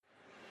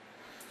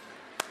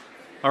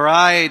All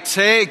right.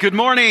 Hey, good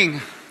morning.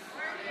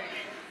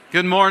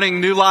 Good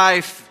morning, New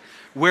Life.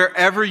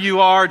 Wherever you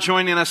are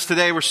joining us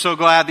today, we're so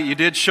glad that you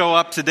did show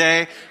up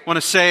today. I want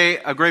to say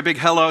a great big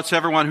hello to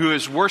everyone who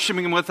is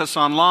worshiping with us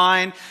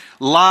online,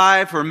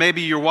 live, or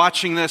maybe you're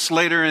watching this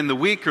later in the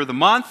week or the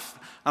month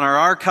on our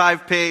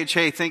archive page.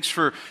 Hey, thanks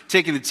for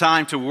taking the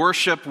time to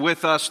worship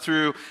with us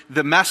through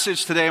the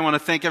message today. I want to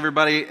thank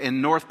everybody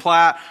in North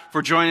Platte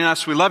for joining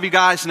us. We love you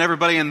guys and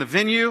everybody in the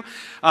venue. There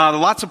are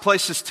lots of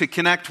places to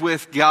connect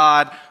with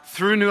God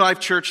through New Life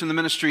Church and the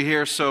ministry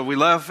here. So we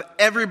love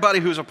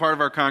everybody who's a part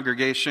of our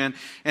congregation.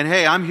 And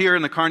hey, I'm here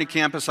in the Kearney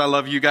campus. I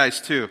love you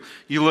guys too.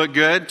 You look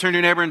good. Turn to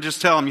your neighbor and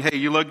just tell them, hey,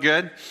 you look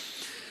good.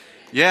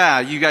 Yeah,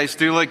 you guys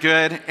do look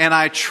good. And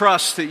I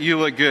trust that you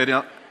look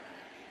good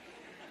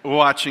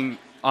watching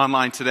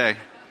online today.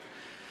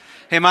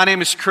 Hey, my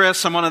name is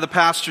Chris. I'm one of the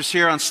pastors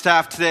here on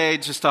staff today.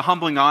 Just a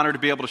humbling honor to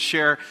be able to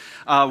share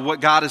what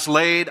God has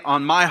laid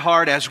on my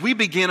heart as we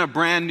begin a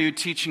brand new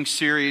teaching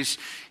series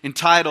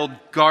entitled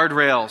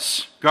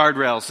Guardrails.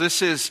 Guardrails.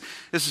 This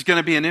is going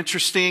to be an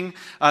interesting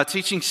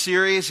teaching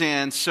series,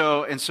 and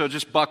so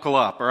just buckle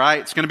up. All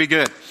right, it's going to be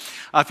good.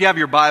 If you have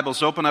your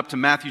Bibles, open up to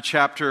Matthew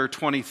chapter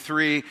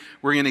 23.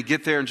 We're going to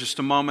get there in just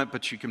a moment,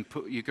 but you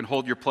can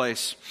hold your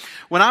place.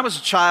 When I was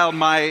a child,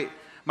 my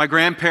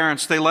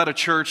grandparents, they led a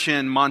church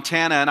in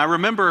Montana, and I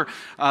remember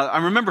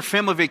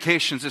family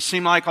vacations. It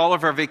seemed like all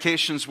of our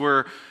vacations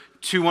were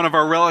to one of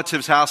our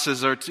relatives'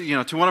 houses or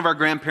to one of our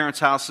grandparents'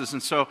 houses.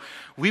 And so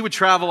we would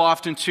travel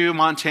often to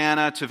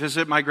Montana to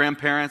visit my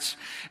grandparents.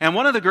 And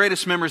one of the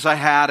greatest memories I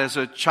had as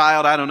a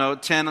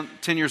child,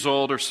 10 years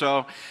old or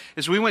so,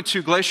 is we went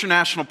to Glacier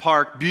National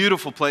Park.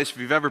 Beautiful place. If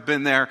you've ever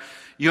been there,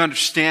 you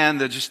understand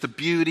just the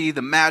beauty,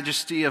 the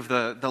majesty of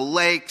the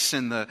lakes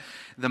and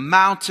the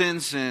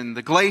mountains and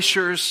the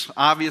glaciers,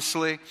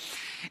 obviously.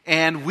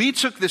 And we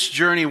took this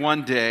journey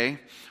one day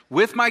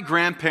with my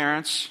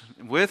grandparents,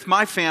 with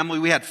my family.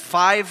 We had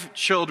 5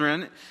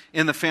 children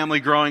in the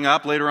family growing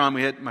up. Later on,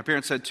 my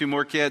parents had 2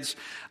 more kids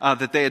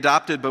that they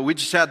adopted, but we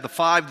just had the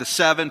 5, the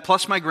 7,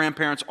 plus my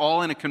grandparents,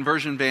 all in a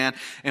conversion van,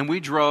 and we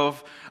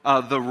drove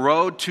the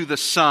Road to the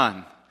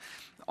Sun.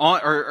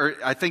 Or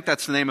I think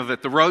that's the name of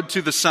it, the Road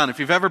to the Sun.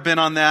 If you've ever been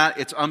on that,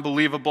 it's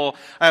unbelievable.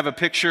 I have a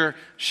picture,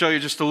 show you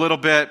just a little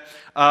bit.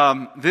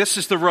 This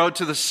is the Road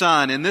to the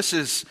Sun, and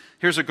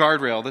here's a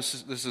guardrail.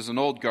 This is an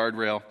old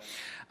guardrail.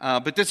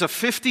 But there's a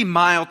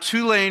 50-mile,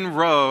 2-lane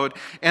road,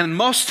 and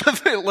most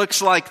of it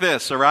looks like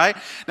this, all right?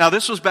 Now,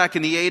 this was back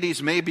in the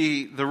 80s.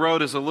 Maybe the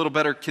road is a little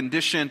better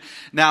condition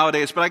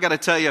nowadays, but I got to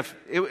tell you,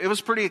 it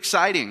was pretty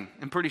exciting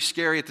and pretty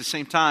scary at the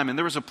same time. And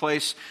there was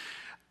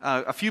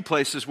a few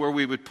places where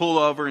we would pull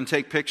over and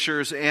take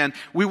pictures, and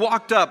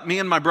me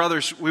and my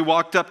brothers, we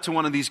walked up to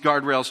one of these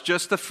guardrails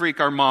just to freak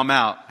our mom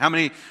out. How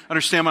many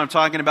understand what I'm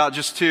talking about?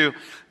 Just to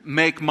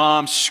make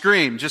mom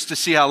scream, just to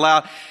see how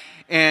loud.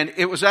 And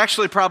it was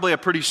actually probably a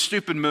pretty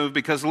stupid move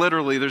because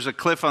literally there's a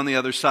cliff on the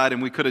other side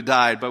and we could have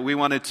died, but we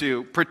wanted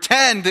to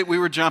pretend that we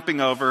were jumping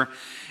over.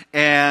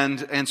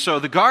 And so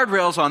the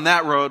guardrails on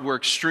that road were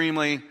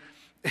extremely,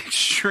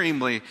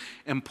 extremely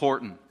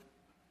important.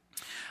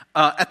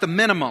 At the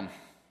minimum,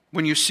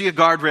 when you see a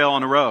guardrail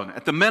on a road,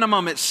 at the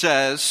minimum it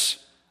says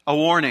a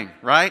warning,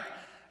 right?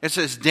 It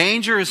says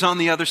danger is on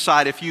the other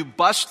side. If you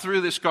bust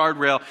through this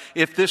guardrail,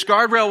 if this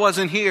guardrail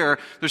wasn't here,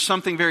 there's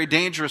something very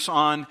dangerous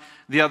on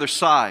the other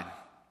side.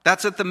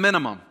 That's at the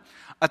minimum.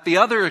 At the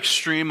other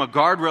extreme, a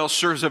guardrail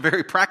serves a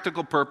very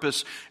practical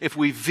purpose. If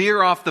we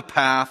veer off the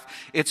path,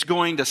 it's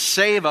going to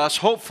save us,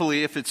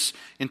 hopefully, if its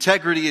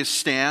integrity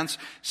stands,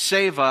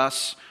 save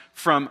us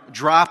from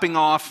dropping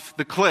off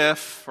the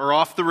cliff or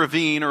off the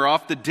ravine or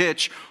off the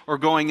ditch or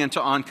going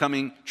into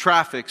oncoming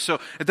traffic.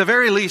 So at the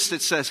very least,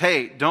 it says,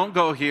 hey, don't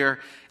go here.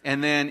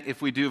 And then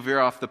if we do veer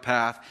off the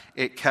path,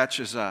 it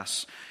catches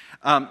us.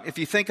 If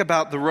you think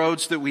about the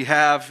roads that we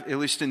have, at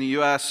least in the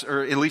U.S.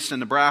 or at least in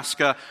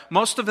Nebraska,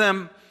 most of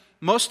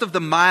the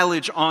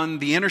mileage on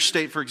the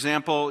interstate, for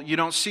example, you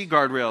don't see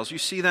guardrails. You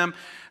see them,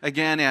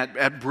 again,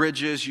 at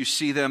bridges. You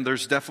see them.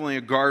 There's definitely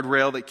a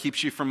guardrail that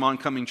keeps you from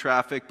oncoming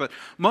traffic. But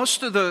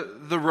most of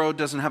the road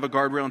doesn't have a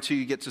guardrail until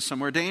you get to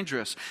somewhere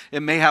dangerous. It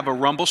may have a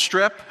rumble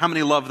strip. How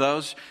many love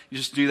those? You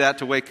just do that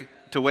to wake.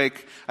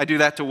 I do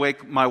that to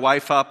wake my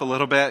wife up a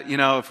little bit.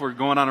 If we're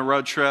going on a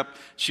road trip,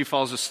 she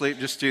falls asleep,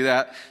 just do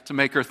that to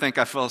make her think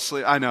I fell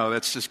asleep. I know,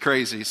 that's just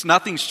crazy.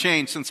 Nothing's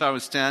changed since I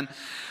was 10.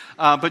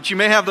 But you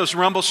may have those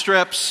rumble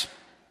strips.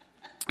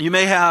 You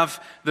may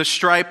have the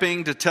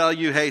striping to tell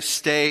you, hey,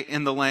 stay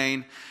in the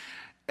lane.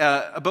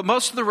 But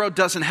most of the road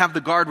doesn't have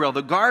the guardrail.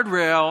 The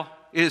guardrail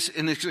is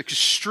an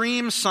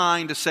extreme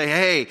sign to say,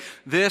 hey,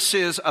 this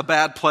is a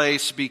bad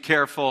place, be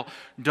careful,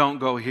 don't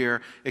go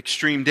here.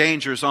 Extreme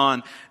dangers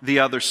on the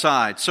other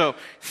side. So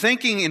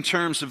thinking in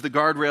terms of the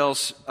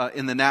guardrails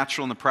in the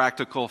natural and the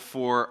practical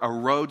for a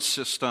road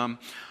system,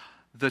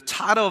 the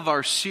title of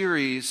our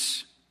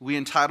series, we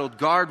entitled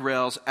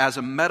Guardrails as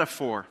a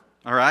Metaphor.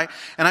 All right?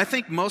 And I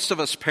think most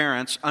of us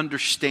parents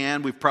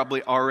understand, we've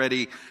probably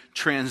already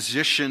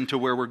transition to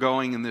where we're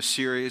going in this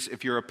series.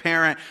 If you're a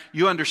parent,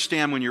 you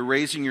understand when you're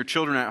raising your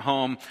children at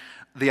home,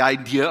 the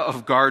idea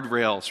of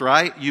guardrails,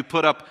 right? You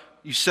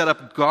set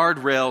up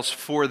guardrails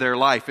for their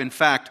life. In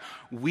fact,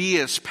 we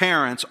as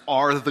parents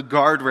are the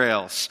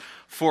guardrails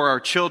for our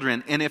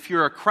children. And if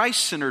you're a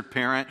Christ-centered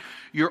parent,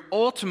 your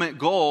ultimate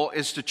goal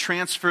is to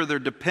transfer their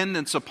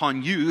dependence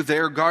upon you,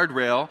 their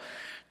guardrail,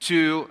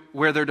 to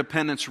where their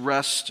dependence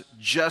rests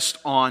just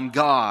on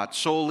God,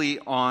 solely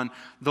on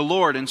the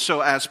Lord. And so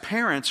as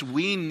parents,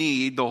 we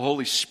need the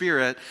Holy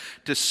Spirit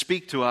to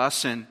speak to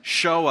us and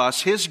show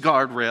us His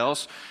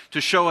guardrails,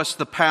 to show us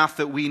the path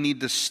that we need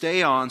to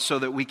stay on so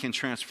that we can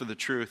transfer the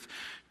truth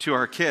to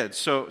our kids.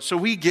 So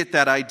we get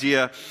that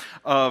idea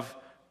of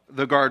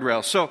the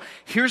guardrails. So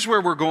here's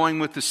where we're going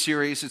with the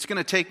series. It's going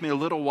to take me a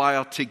little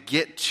while to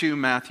get to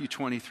Matthew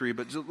 23,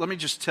 but let me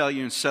just tell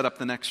you and set up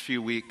the next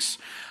few weeks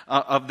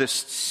of this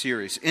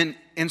series. In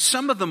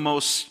some of the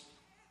most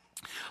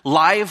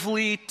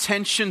lively,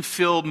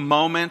 tension-filled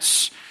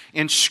moments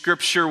in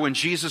Scripture when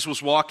Jesus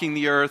was walking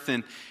the earth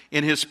and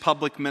in His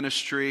public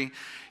ministry,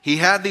 He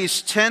had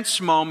these tense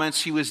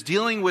moments. He was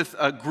dealing with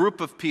a group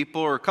of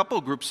people, or a couple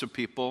of groups of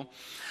people,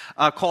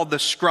 called the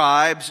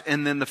scribes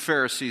and then the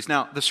Pharisees.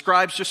 Now, the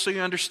scribes, just so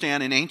you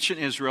understand, in ancient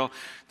Israel,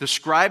 the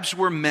scribes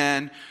were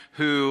men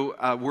who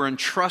were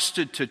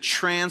entrusted to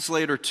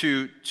translate or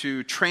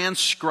to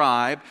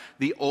transcribe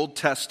the Old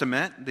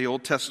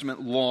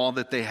Testament law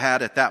that they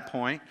had at that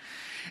point.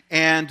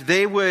 And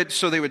they would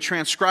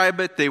transcribe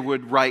it, they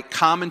would write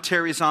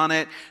commentaries on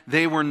it.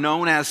 They were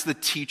known as the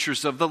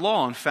teachers of the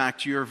law. In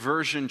fact, your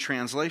version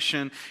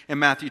translation in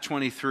Matthew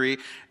 23,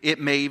 it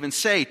may even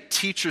say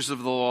teachers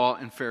of the law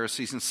and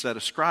Pharisees instead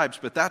of scribes,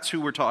 but that's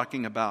who we're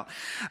talking about.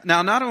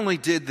 Now, not only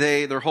did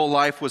their whole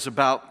life was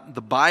about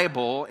the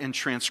Bible and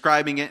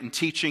transcribing it and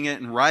teaching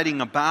it and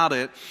writing about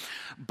it,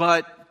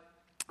 but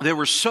they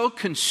were so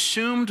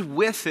consumed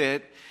with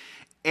it.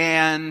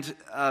 And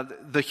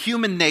the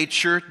human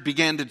nature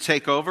began to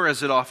take over,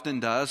 as it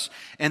often does.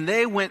 And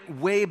they went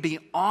way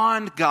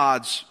beyond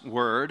God's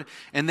word.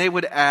 And they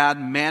would add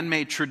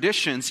man-made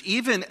traditions,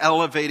 even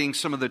elevating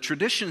some of the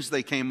traditions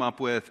they came up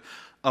with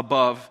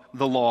above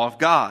the law of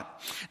God.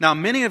 Now,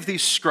 many of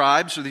these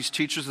scribes or these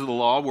teachers of the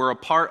law were a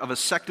part of a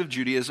sect of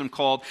Judaism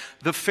called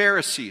the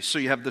Pharisees. So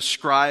you have the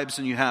scribes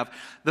and you have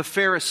the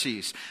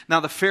Pharisees. Now,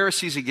 the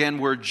Pharisees, again,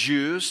 were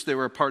Jews. They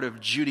were a part of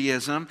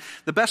Judaism.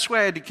 The best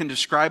way I can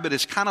describe it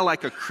is kind of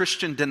like a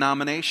Christian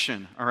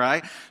denomination, all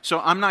right? So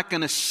I'm not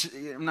going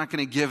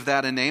to give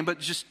that a name, but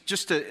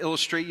just to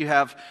illustrate, you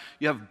have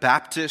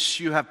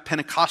Baptists, you have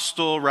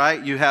Pentecostal, right?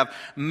 You have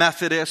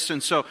Methodists,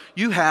 and so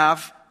you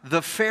have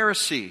the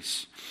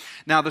Pharisees.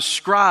 Now, the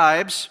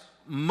scribes,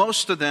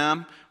 most of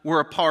them were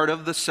a part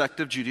of the sect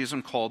of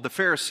Judaism called the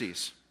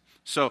Pharisees.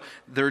 So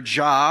their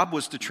job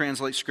was to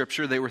translate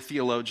Scripture. They were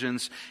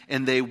theologians,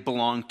 and they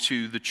belonged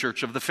to the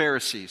church of the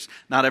Pharisees.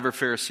 Not every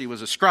Pharisee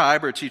was a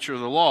scribe or a teacher of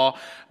the law,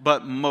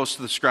 but most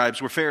of the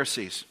scribes were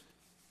Pharisees.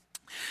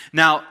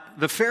 Now,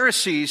 the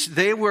Pharisees,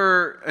 they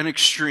were an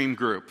extreme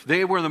group.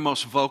 They were the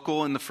most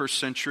vocal in the first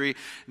century.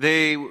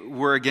 They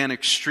were, again,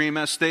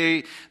 extremists.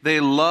 They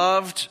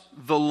loved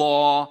the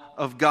law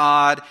of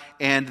God,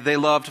 and they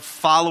loved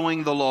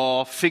following the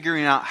law,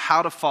 figuring out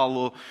how to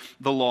follow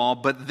the law,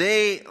 but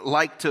they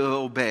liked to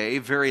obey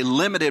very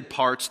limited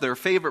parts, their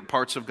favorite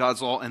parts of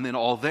God's law, and then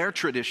all their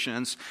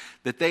traditions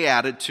that they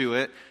added to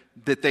it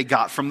that they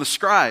got from the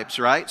scribes,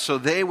 right? So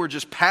they were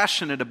just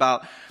passionate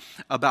about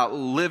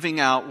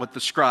living out what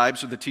the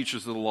scribes or the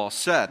teachers of the law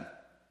said.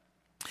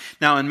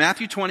 Now, in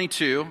Matthew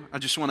 22, I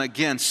just want to,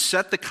 again,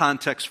 set the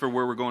context for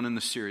where we're going in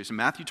this series. In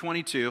Matthew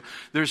 22,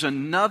 there's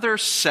another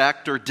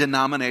sect or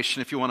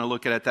denomination, if you want to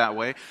look at it that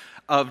way,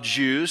 of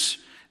Jews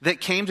that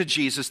came to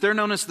Jesus. They're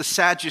known as the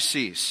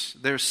Sadducees.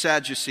 They're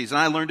Sadducees. And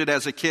I learned it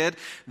as a kid.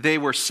 They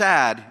were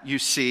sad, you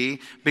see,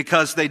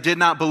 because they did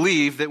not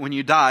believe that when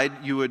you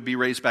died, you would be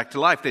raised back to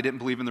life. They didn't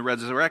believe in the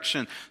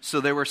resurrection. So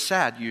they were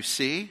sad, you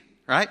see.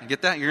 Right? You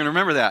get that? You're going to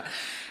remember that.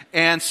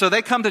 And so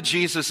they come to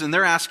Jesus and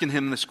they're asking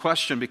him this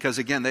question because,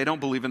 again, they don't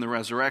believe in the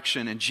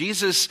resurrection. And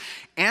Jesus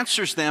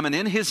answers them, and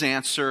in his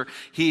answer,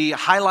 he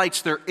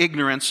highlights their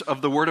ignorance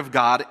of the Word of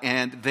God,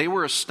 and they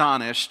were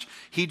astonished.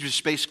 He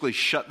just basically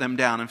shut them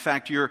down. In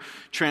fact, your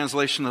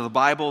translation of the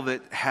Bible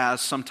that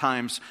has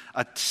sometimes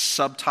a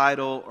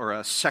subtitle or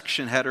a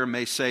section header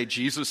may say,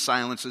 Jesus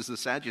silences the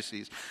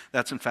Sadducees.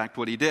 That's, in fact,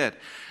 what he did.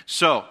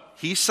 So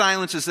he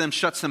silences them,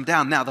 shuts them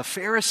down. Now, the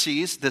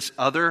Pharisees, this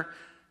other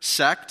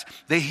sect,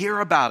 they hear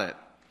about it.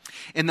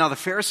 And now the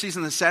Pharisees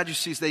and the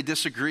Sadducees, they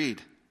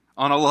disagreed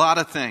on a lot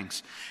of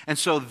things. And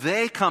so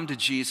they come to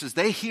Jesus.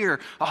 They hear,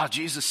 oh,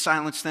 Jesus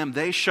silenced them.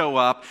 They show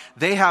up.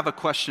 They have a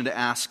question to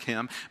ask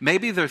him.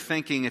 Maybe they're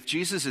thinking if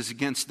Jesus is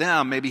against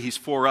them, maybe he's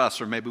for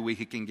us, or maybe we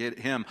can get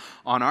him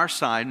on our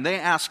side. And they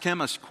ask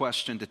him a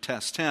question to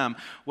test him.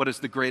 What is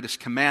the greatest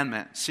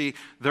commandment? See,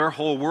 their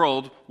whole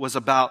world was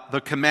about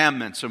the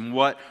commandments and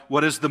what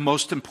is the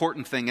most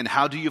important thing and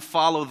how do you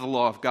follow the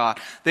law of God.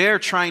 They are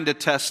trying to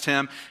test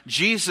him.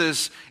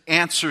 Jesus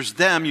answers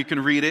them. You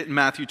can read it in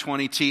Matthew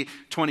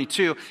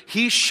 22.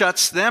 He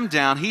shuts them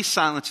down. He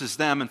silences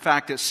them. In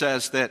fact, it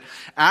says that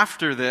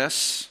after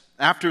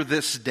after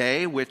this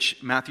day, which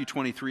Matthew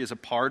 23 is a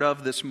part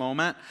of this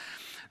moment,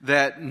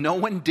 that no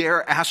one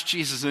dare ask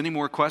Jesus any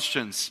more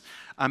questions.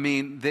 I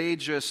mean, he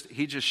just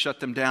shut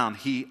them down.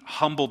 He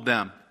humbled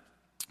them.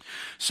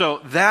 So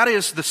that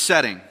is the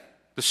setting.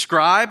 The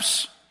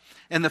scribes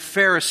and the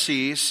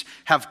Pharisees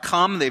have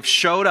come, they've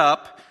showed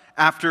up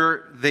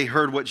after they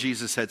heard what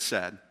Jesus had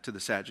said to the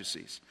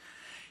Sadducees.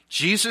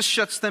 Jesus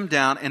shuts them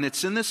down, and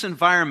it's in this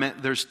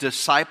environment, there's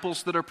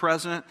disciples that are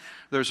present,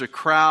 there's a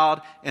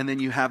crowd, and then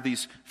you have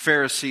these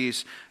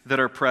Pharisees that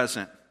are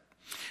present.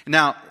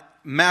 Now,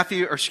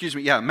 Matthew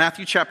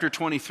chapter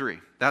 23.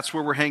 That's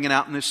where we're hanging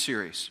out in this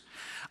series.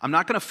 I'm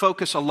not going to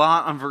focus a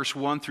lot on verse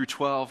 1 through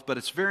 12, but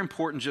it's very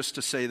important just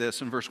to say this.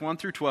 In verse 1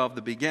 through 12,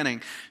 the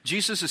beginning,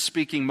 Jesus is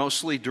speaking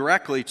mostly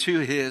directly to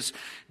his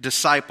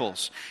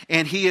disciples.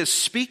 And he is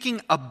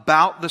speaking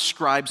about the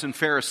scribes and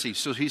Pharisees.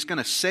 So he's going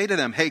to say to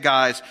them, hey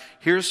guys,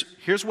 here's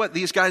what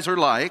these guys are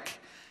like.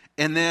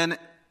 And then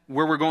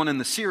where we're going in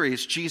the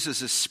series,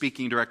 Jesus is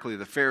speaking directly to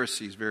the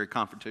Pharisees, very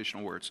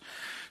confrontational words.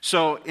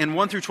 So in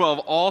 1 through 12,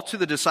 all to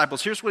the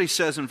disciples, here's what he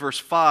says in verse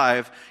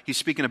 5. He's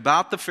speaking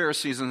about the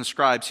Pharisees and the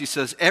scribes. He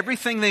says,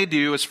 everything they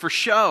do is for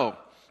show.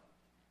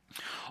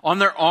 On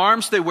their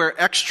arms, they wear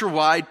extra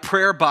wide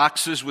prayer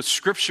boxes with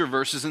scripture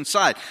verses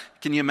inside.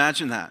 Can you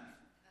imagine that?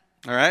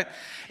 All right?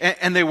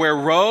 And they wear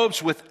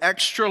robes with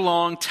extra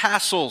long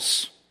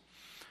tassels.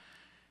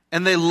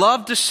 And they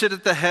love to sit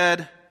at the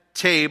head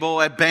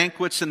table at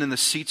banquets and in the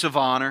seats of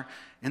honor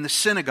in the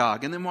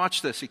synagogue. And then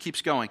watch this, it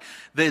keeps going.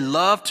 They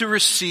love to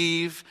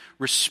receive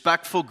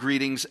respectful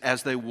greetings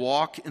as they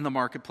walk in the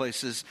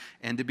marketplaces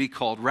and to be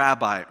called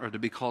rabbi or to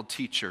be called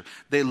teacher.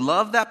 They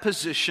love that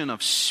position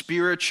of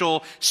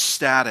spiritual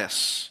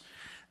status.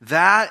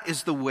 That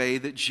is the way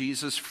that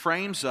Jesus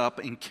frames up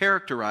and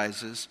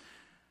characterizes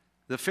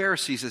the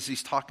Pharisees as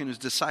he's talking to his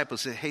disciples.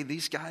 Say, hey,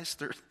 these guys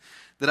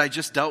that I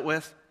just dealt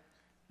with,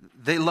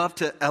 they love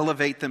to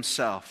elevate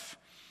themselves.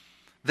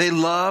 They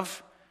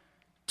love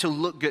to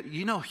look good.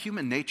 You know,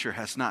 human nature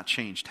has not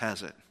changed,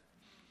 has it?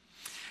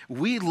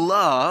 We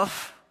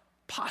love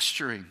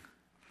posturing.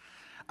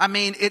 I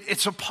mean,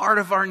 it's a part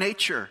of our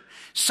nature.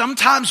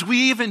 Sometimes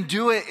we even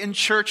do it in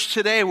church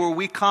today where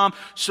we come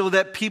so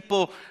that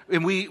people,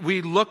 and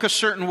we look a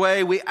certain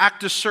way, we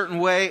act a certain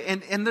way,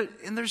 and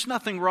there's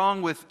nothing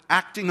wrong with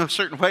acting a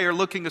certain way or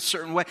looking a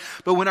certain way.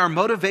 But when our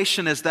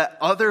motivation is that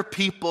other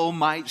people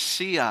might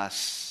see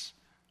us,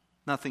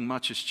 nothing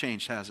much has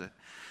changed, has it?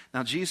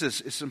 Now,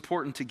 Jesus, it's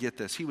important to get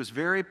this. He was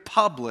very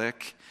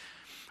public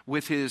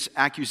with his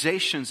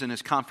accusations and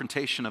his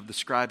confrontation of the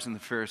scribes and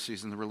the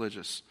Pharisees and the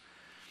religious.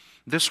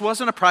 This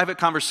wasn't a private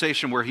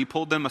conversation where he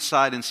pulled them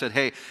aside and said,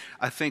 hey,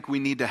 I think we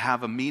need to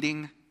have a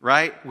meeting,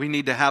 right? We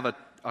need to have a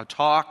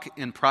talk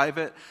in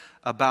private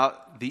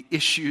about the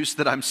issues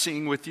that I'm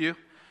seeing with you.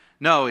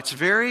 No, it's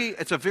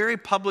a very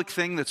public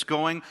thing that's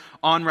going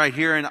on right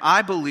here, and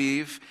I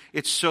believe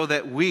it's so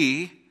that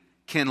we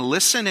can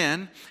listen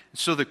in,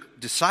 so the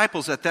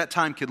disciples at that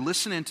time could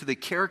listen into the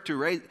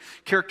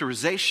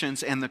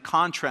characterizations and the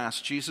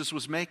contrast Jesus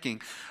was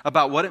making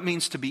about what it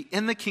means to be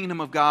in the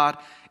kingdom of God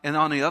and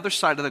on the other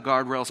side of the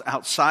guardrails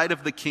outside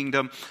of the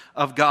kingdom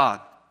of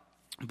God.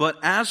 But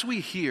as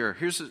we hear,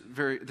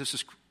 this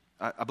is,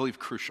 I believe,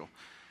 crucial.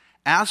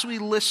 As we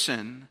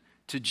listen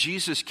to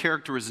Jesus'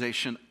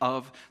 characterization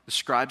of the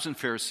scribes and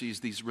Pharisees,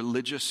 these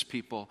religious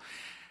people,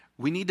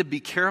 we need to be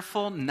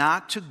careful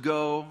not to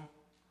go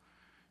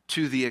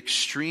to the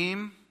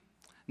extreme,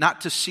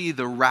 not to see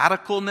the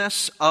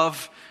radicalness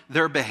of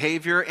their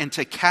behavior and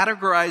to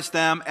categorize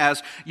them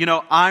as,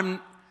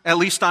 at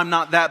least I'm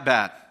not that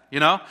bad,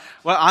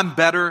 well, I'm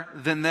better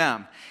than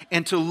them.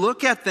 And to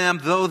look at them,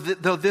 though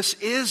this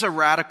is a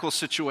radical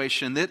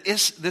situation,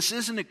 this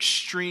is an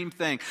extreme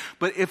thing,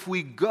 but if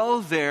we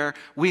go there,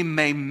 we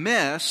may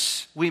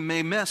miss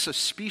a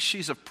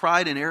species of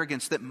pride and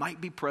arrogance that might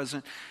be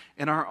present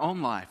in our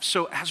own life.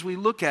 So as we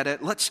look at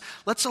it, let's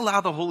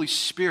allow the Holy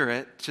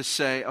Spirit to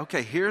say,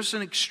 okay, here's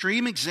an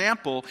extreme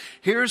example.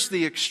 Here's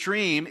the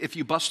extreme if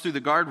you bust through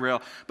the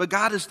guardrail. But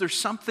God, is there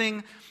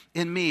something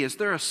in me? Is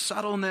there a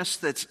subtleness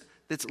that's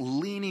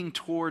leaning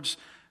towards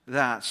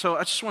that? So I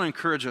just want to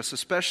encourage us,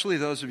 especially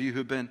those of you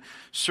who've been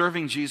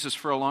serving Jesus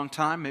for a long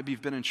time. Maybe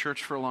you've been in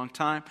church for a long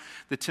time.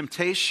 The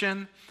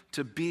temptation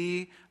to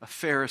be a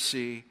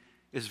Pharisee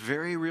is a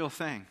very real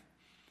thing.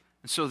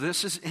 And so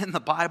this is in the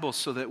Bible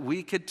so that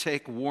we could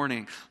take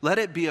warning. Let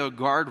it be a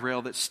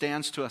guardrail that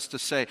stands to us to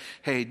say,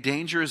 hey,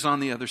 danger is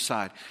on the other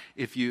side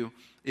if you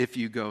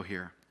go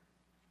here.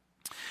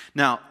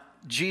 Now,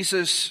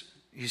 Jesus,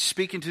 he's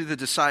speaking to the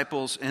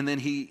disciples, and then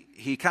he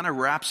kind of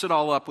wraps it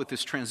all up with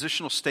this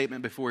transitional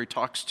statement before he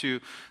talks to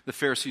the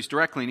Pharisees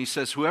directly. And he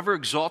says, whoever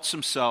exalts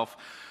himself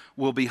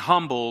will be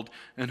humbled,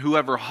 and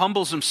whoever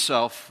humbles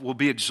himself will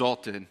be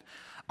exalted.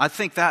 I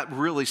think that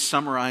really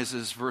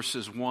summarizes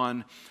verses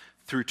 1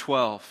 through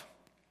 12.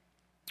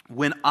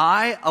 When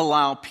I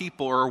allow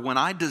people, or when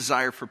I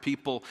desire for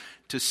people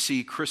to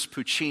see Chris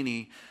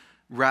Puccini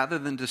rather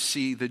than to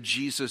see the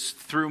Jesus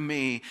through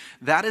me,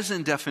 that is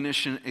in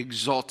definition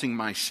exalting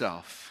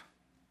myself,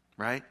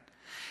 right?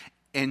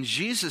 And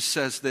Jesus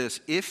says this,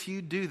 if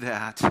you do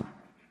that,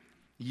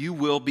 you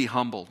will be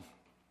humbled.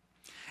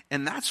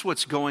 And that's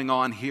what's going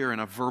on here in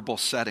a verbal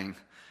setting.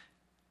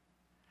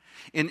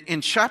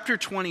 In chapter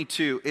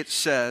 22, it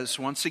says,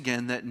 once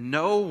again, that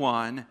no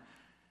one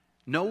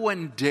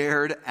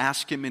dared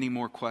ask him any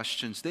more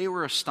questions. They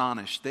were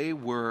astonished. They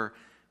were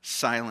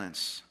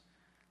silenced.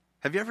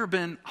 Have you ever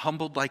been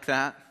humbled like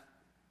that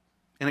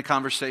in a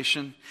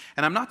conversation?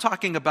 And I'm not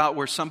talking about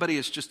where somebody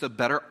is just a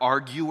better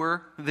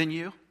arguer than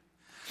you.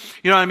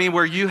 You know what I mean?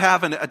 Where you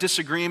have a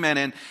disagreement,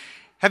 and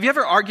have you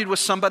ever argued with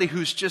somebody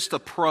who's just a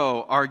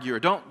pro arguer?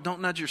 Don't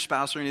nudge your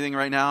spouse or anything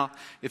right now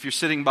if you're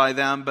sitting by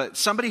them, but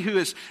somebody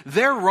who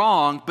they're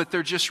wrong, but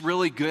they're just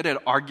really good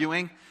at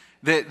arguing.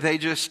 They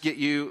just get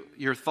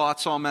your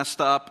thoughts all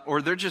messed up,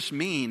 or they're just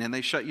mean and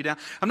they shut you down.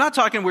 I'm not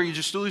talking where you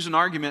just lose an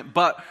argument,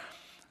 but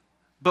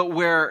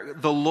where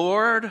the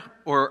Lord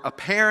or a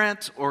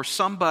parent or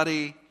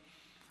somebody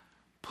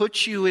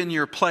puts you in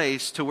your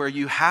place to where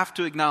you have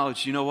to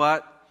acknowledge, you know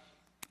what?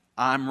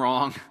 I'm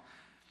wrong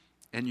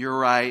and you're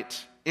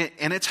right.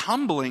 And it's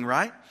humbling,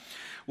 right?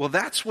 Well,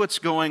 that's what's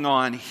going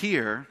on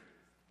here.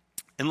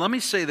 And let me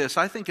say this.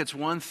 I think it's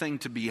one thing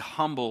to be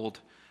humbled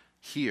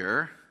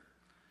here.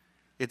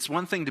 It's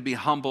one thing to be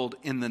humbled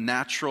in the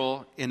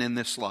natural and in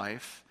this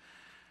life.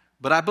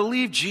 But I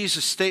believe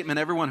Jesus' statement,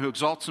 everyone who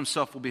exalts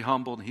himself will be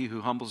humbled, and he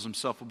who humbles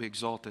himself will be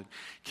exalted,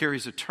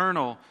 carries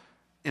eternal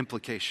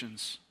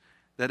implications.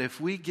 That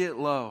if we get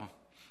low,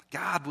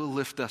 God will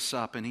lift us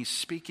up. And he's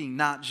speaking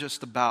not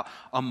just about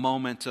a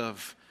moment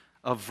of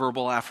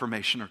verbal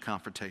affirmation or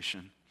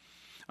confrontation.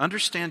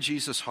 Understand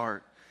Jesus'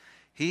 heart.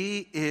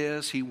 He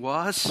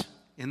was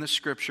in the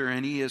scripture,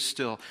 and he is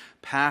still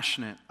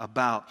passionate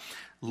about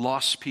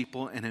lost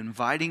people and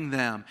inviting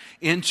them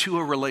into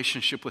a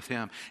relationship with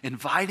him,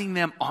 inviting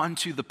them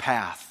onto the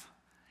path,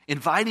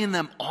 inviting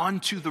them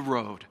onto the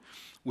road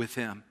with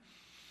him.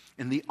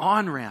 And the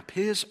on-ramp,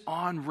 his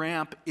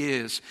on-ramp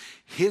is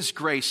his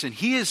grace. And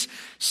he has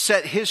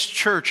set his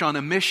church on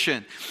a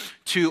mission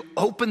to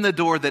open the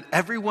door that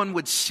everyone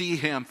would see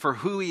him for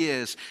who he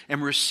is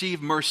and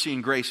receive mercy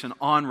and grace, and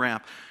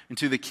on-ramp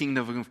into the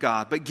kingdom of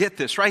God. But get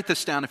this, write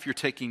this down if you're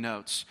taking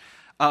notes.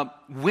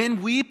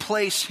 When we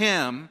place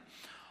him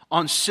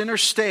on center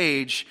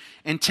stage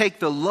and take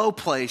the low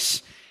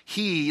place,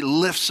 he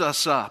lifts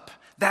us up.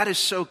 That is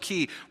so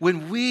key.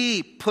 When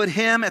we put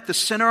him at the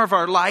center of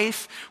our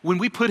life, when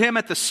we put him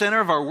at the center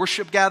of our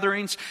worship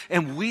gatherings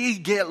and we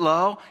get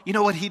low, you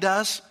know what he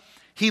does?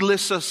 He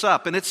lifts us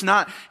up. And it's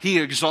not, he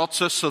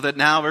exalts us so that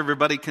now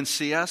everybody can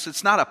see us.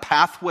 It's not a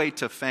pathway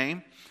to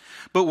fame.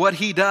 But what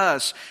he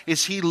does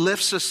is he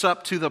lifts us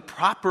up to the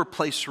proper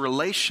place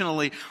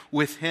relationally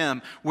with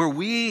him, where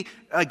we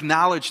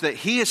acknowledge that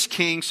he is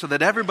king so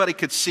that everybody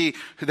could see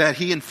that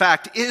he in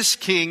fact is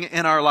king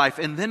in our life.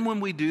 And then when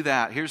we do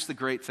that, here's the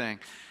great thing.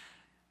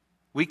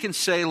 We can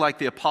say, like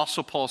the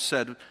Apostle Paul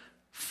said,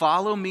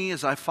 follow me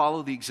as I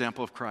follow the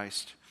example of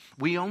Christ.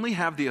 We only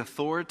have the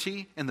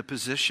authority and the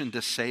position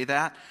to say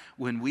that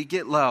when we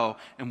get low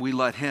and we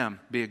let him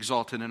be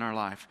exalted in our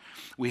life.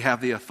 We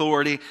have the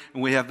authority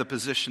and we have the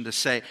position to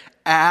say,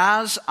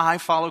 as I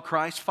follow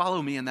Christ,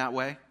 follow me in that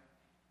way.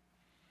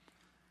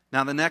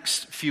 Now, the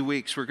next few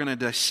weeks, we're going to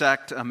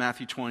dissect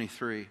Matthew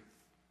 23.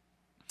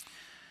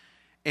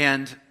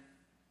 And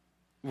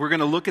we're going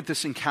to look at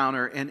this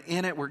encounter, and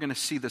in it, we're going to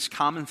see this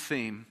common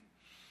theme.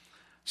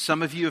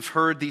 Some of you have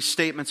heard these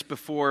statements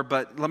before,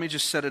 but let me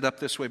just set it up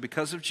this way.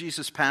 Because of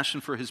Jesus'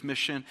 passion for his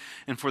mission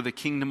and for the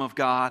kingdom of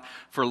God,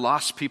 for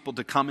lost people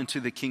to come into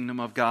the kingdom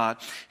of God,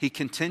 he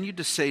continued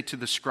to say to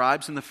the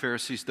scribes and the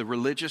Pharisees, the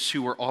religious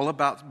who were all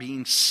about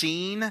being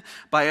seen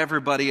by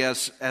everybody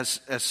as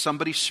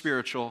somebody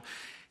spiritual,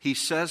 he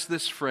says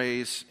this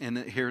phrase, and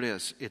here it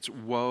is. It's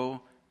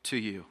woe to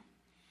you.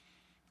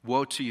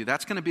 Woe to you.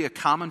 That's going to be a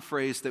common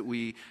phrase that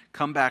we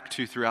come back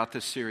to throughout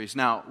this series.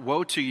 Now,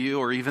 woe to you,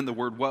 or even the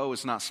word woe,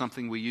 is not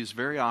something we use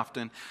very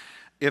often,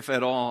 if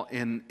at all,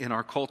 in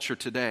our culture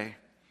today.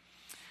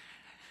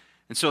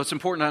 And so it's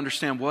important to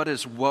understand, what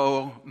does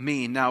woe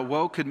mean? Now,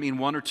 woe could mean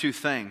one or two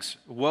things.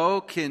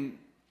 Woe can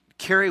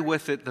carry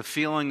with it the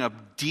feeling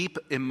of deep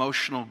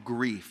emotional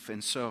grief.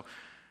 And so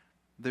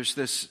there's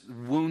this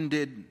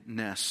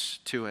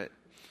woundedness to it.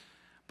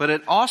 But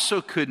it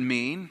also could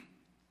mean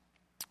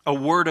a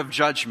word of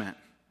judgment,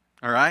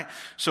 all right?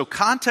 So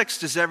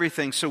context is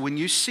everything. So when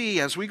you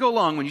see, as we go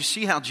along, when you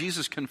see how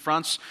Jesus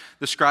confronts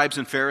the scribes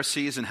and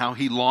Pharisees and how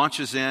he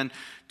launches in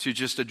to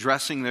just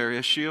addressing their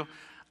issue,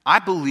 I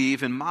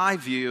believe, in my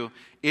view,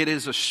 it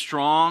is a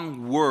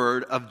strong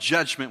word of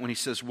judgment when he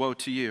says, woe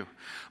to you.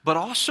 But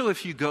also,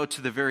 if you go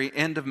to the very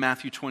end of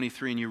Matthew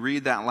 23 and you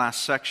read that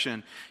last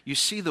section, you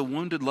see the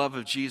wounded love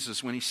of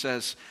Jesus when he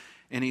says,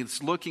 and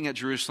he's looking at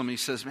Jerusalem, and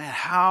he says, man,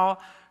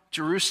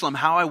 Jerusalem,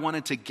 how I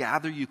wanted to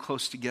gather you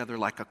close together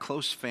like a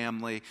close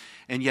family,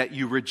 and yet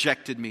you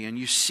rejected me. And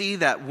you see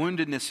that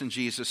woundedness in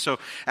Jesus. So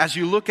as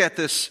you look at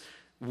this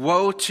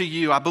Woe to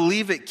you. I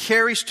believe it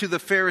carries to the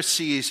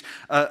Pharisees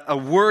a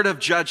word of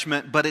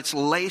judgment, but it's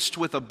laced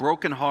with a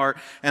broken heart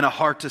and a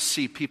heart to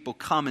see people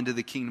come into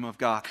the kingdom of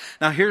God.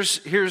 Now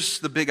here's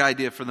the big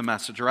idea for the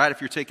message, all right?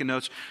 If you're taking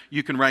notes,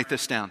 you can write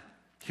this down.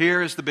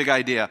 Here is the big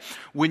idea.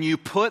 When you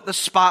put the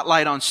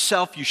spotlight on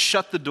self, you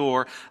shut the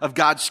door of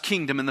God's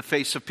kingdom in the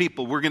face of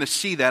people. We're going to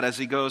see that as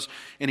he goes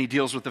and he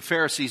deals with the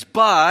Pharisees.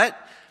 But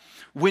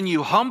when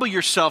you humble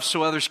yourself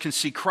so others can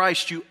see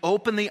Christ, you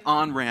open the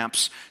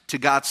on-ramps to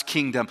God's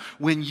kingdom.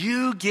 When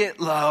you get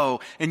low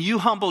and you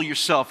humble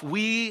yourself,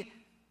 we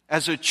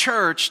as a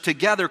church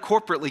together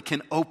corporately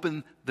can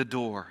open the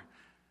door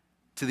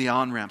to the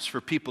on-ramps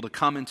for people to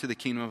come into the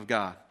kingdom of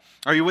God.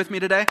 Are you with me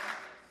today?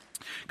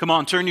 Come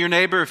on, turn to your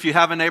neighbor if you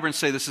have a neighbor and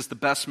say, this is the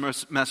best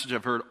message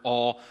I've heard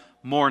all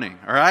morning.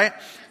 All right?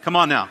 Come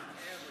on now.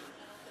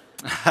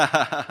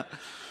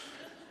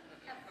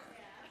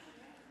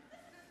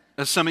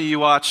 Some of you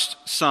watched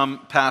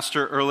some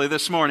pastor early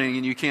this morning,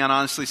 and you can't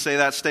honestly say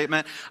that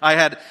statement. I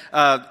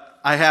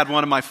had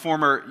one of my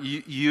former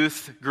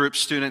youth group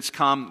students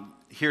come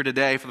here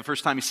today for the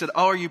first time. He said,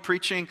 "Oh, are you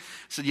preaching?" I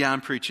said, "Yeah,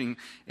 I'm preaching."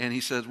 And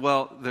he said,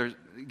 "Well,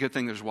 good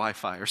thing there's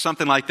Wi-Fi," or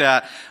something like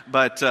that.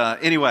 But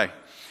anyway,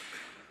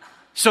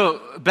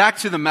 so back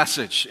to the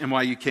message and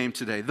why you came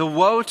today. The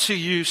woe to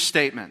you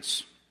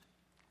statements.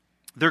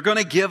 They're going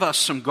to give us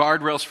some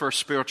guardrails for our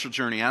spiritual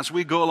journey. As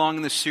we go along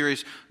in this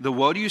series, the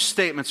woe to you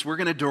statements, we're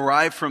going to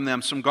derive from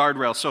them some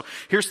guardrails. So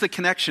here's the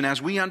connection.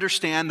 As we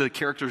understand the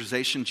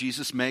characterization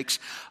Jesus makes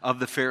of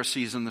the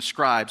Pharisees and the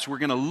scribes, we're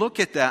going to look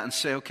at that and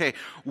say, okay,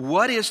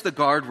 what is the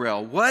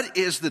guardrail? What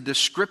is the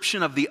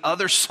description of the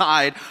other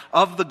side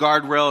of the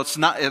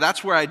guardrail?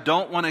 That's where I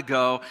don't want to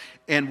go.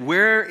 And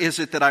where is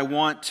it that I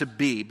want to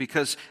be?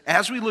 Because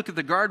as we look at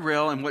the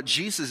guardrail and what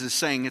Jesus is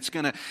saying, it's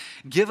going to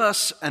give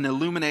us an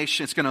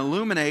illumination. It's going to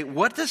illuminate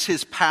what does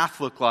his path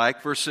look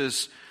like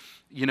versus,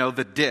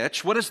 the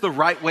ditch. What is the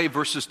right way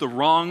versus the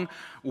wrong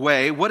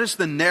way? What is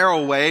the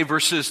narrow way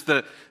versus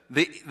the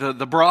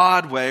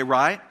broad way,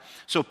 right?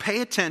 So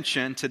pay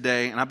attention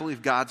today, and I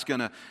believe God's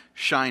going to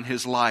shine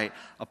his light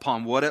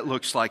upon what it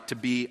looks like to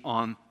be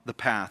on the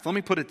path. Let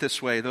me put it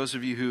this way. Those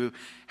of you who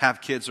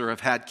have kids or have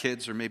had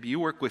kids, or maybe you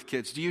work with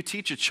kids, do you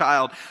teach a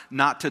child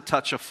not to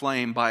touch a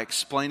flame by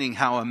explaining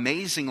how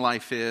amazing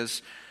life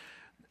is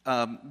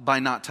by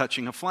not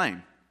touching a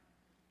flame?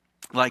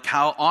 Like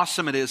how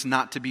awesome it is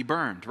not to be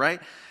burned,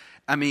 right?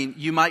 I mean,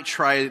 you might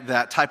try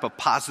that type of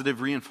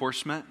positive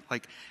reinforcement.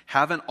 Like,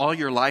 haven't all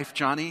your life,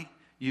 Johnny,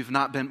 you've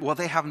not been, well,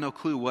 they have no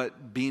clue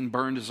what being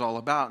burned is all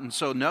about. And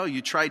so, no,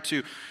 you try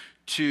to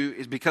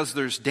because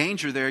there's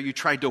danger there, you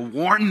tried to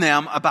warn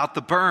them about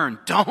the burn.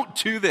 Don't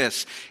do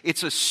this.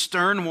 It's a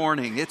stern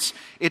warning. It's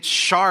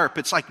sharp.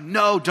 It's like,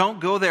 no, don't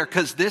go there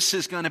because this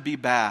is going to be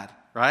bad,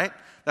 right?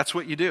 That's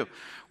what you do.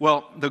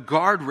 Well, the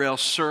guardrail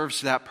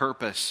serves that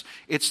purpose.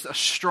 It's a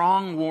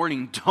strong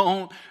warning.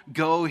 Don't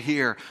go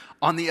here.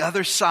 On the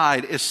other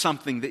side is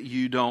something that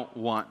you don't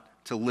want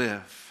to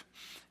live.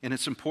 And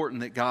it's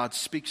important that God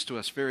speaks to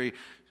us very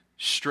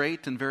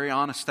straight and very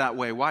honest that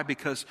way. Why?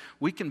 Because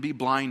we can be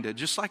blinded.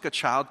 Just like a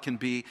child can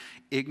be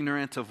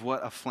ignorant of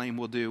what a flame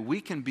will do,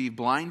 we can be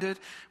blinded.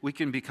 We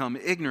can become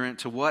ignorant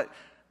to what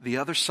the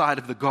other side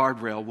of the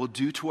guardrail will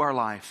do to our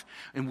life.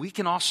 And we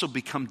can also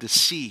become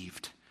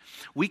deceived.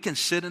 We can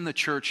sit in the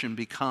church and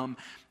become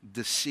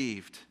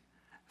deceived,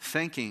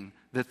 thinking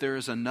that there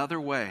is another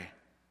way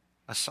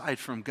aside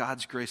from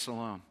God's grace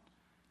alone.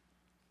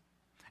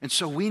 And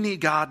so we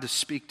need God to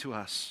speak to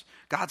us.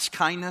 God's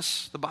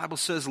kindness, the Bible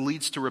says,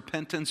 leads to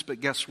repentance, but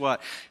guess what?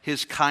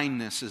 His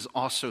kindness is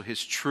also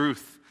his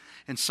truth,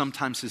 and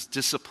sometimes his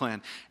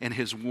discipline and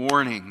his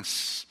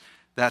warnings.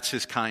 That's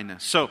his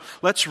kindness. So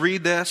let's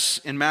read this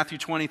in Matthew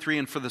 23,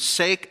 and for the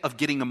sake of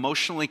getting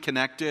emotionally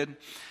connected,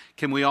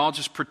 can we all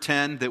just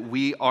pretend that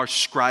we are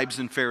scribes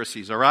and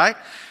Pharisees, all right?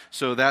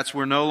 So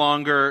we're no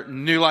longer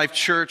New Life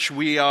Church,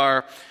 we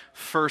are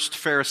First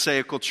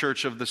Pharisaical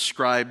Church of the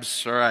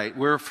Scribes, all right?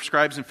 We're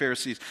scribes and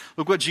Pharisees.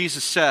 Look what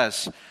Jesus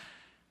says.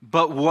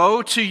 But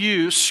woe to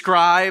you,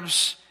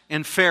 scribes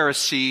and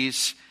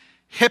Pharisees,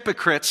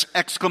 hypocrites,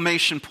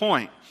 exclamation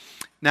point.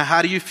 Now,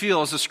 how do you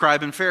feel as a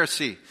scribe and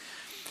Pharisee?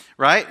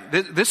 Right?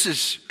 This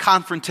is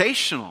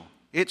confrontational.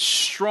 It's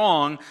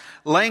strong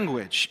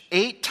language.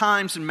 8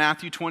 times in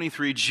Matthew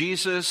 23,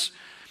 Jesus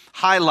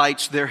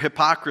highlights their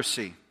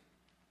hypocrisy.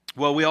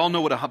 Well, we all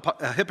know what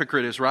a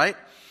hypocrite is, right?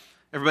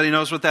 Everybody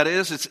knows what that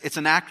is? It's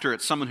an actor.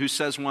 It's someone who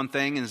says one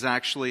thing and is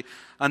actually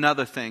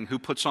another thing, who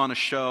puts on a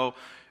show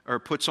or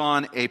puts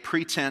on a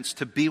pretense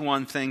to be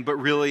one thing, but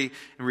really,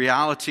 in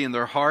reality, in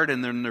their heart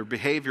and in their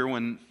behavior,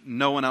 when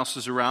no one else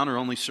is around or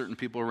only certain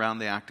people around,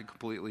 they act a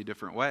completely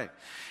different way.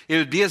 It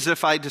would be as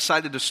if I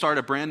decided to start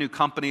a brand new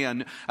company,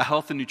 a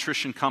health and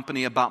nutrition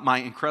company, about my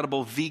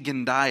incredible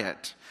vegan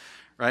diet,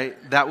 right?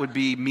 That would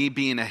be me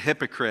being a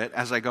hypocrite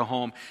as I go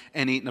home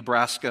and eat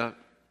Nebraska,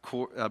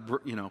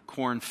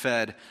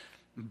 corn-fed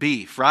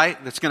beef,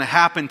 right? That's going to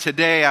happen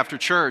today after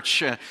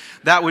church.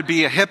 That would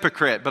be a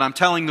hypocrite. But I'm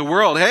telling the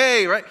world,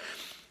 hey, right?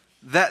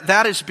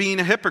 That is being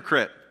a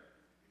hypocrite.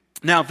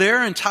 Now,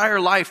 their entire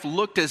life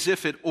looked as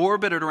if it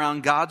orbited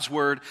around God's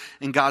word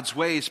and God's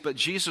ways, but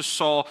Jesus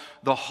saw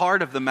the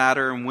heart of the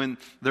matter, and when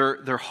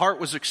their heart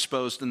was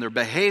exposed and their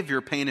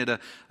behavior painted a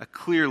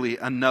clearly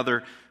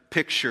another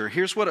picture.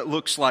 Here's what it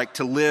looks like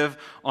to live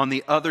on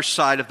the other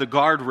side of the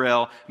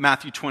guardrail,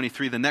 Matthew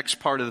 23, the next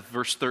part of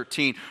verse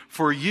 13.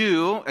 For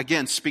you,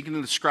 again, speaking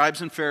to the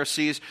scribes and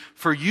Pharisees,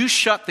 for you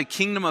shut the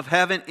kingdom of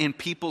heaven in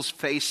people's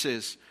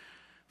faces.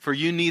 For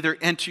you neither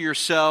enter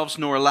yourselves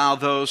nor allow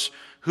those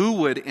who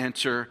would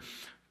enter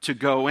to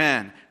go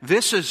in.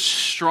 This is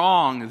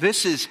strong.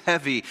 This is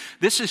heavy.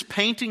 This is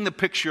painting the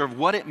picture of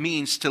what it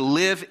means to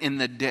live in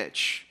the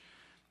ditch.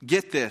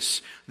 Get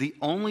this. The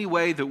only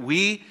way that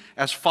we,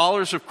 as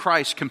followers of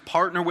Christ, can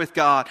partner with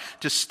God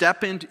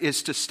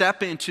is to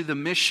step into the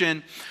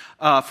mission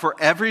for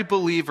every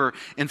believer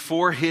and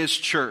for His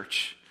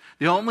church.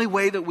 The only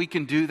way that we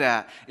can do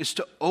that is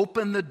to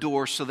open the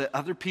door so that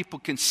other people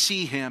can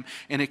see Him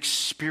and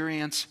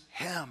experience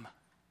Him.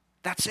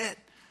 That's it.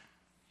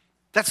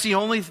 That's the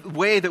only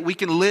way that we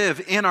can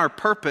live in our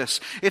purpose.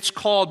 It's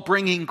called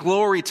bringing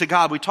glory to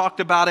God. We talked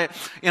about it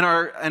in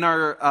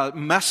our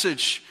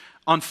message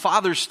on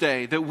Father's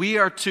Day, that we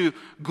are to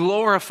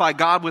glorify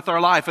God with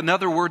our life.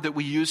 Another word that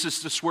we use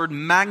is this word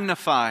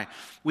magnify.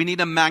 We need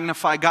to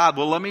magnify God.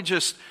 Well, let me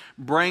just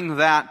bring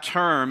that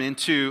term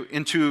into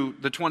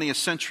the 20th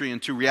century,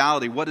 into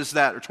reality. What is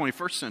that? Or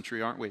 21st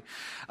century, aren't we?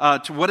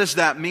 What does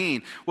that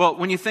mean? Well,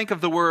 when you think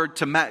of the word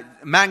to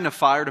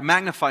magnify or to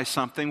magnify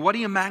something, what do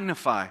you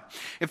magnify?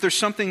 If there's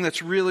something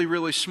that's really,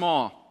 really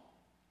small,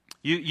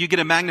 you get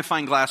a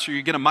magnifying glass or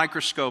you get a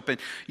microscope and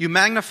you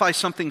magnify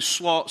something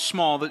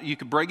small that you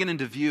can bring it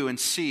into view and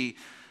see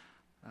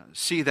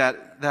that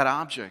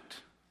object.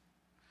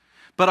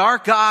 But our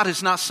God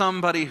is not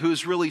somebody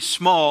who's really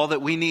small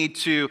that we need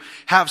to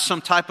have some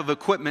type of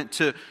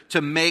equipment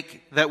to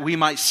make that we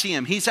might see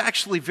Him. He's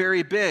actually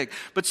very big.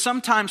 But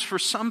sometimes for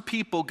some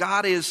people,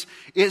 God is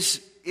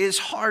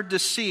hard to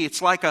see.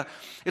 It's like a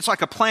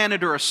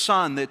planet or a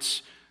sun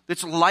that's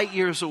light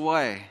years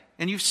away.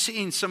 And you've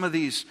seen some of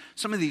these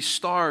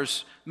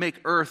stars make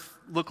Earth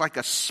look like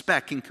a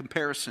speck in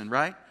comparison,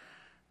 right?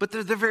 But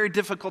they're very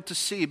difficult to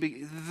see.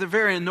 They're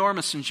very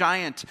enormous and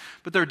giant,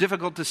 but they're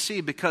difficult to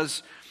see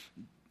because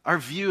our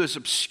view is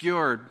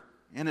obscured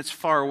and it's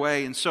far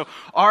away. And so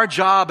our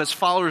job as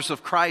followers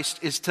of Christ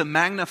is to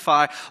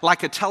magnify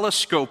like a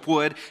telescope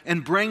would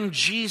and bring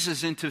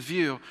Jesus into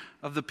view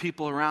of the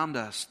people around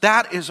us.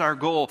 That is our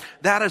goal.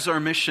 That is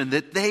our mission,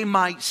 that they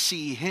might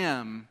see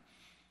Him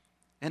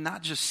and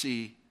not just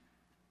see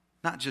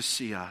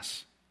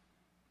us.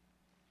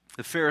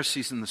 The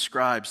Pharisees and the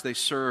scribes, they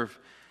serve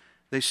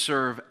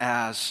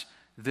as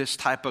this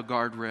type of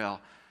guardrail.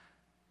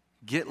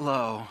 Get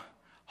low,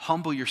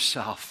 humble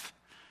yourself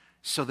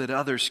so that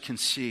others can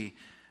see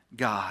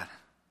God,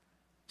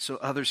 so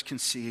others can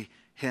see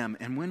Him.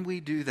 And when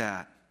we do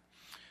that,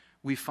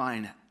 we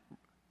find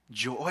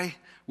joy,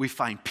 we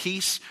find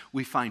peace,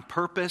 we find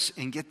purpose.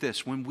 And get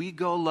this, when we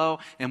go low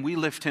and we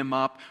lift Him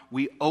up,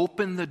 we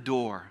open the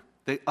door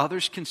that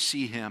others can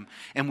see Him,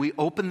 and we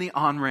open the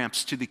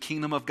on-ramps to the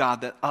kingdom of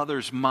God that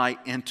others might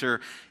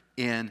enter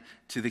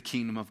into the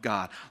kingdom of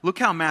God. Look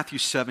how Matthew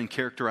 7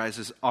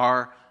 characterizes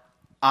our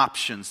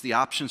options, the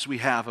options we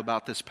have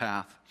about this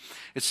path.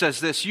 It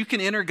says this: you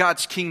can enter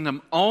God's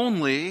kingdom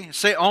only,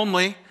 say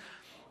only.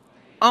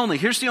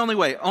 Here's the only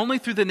way, only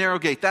through the narrow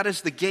gate. That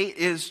is, the gate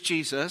is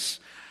Jesus.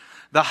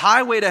 The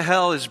highway to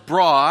hell is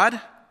broad,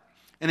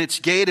 and its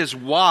gate is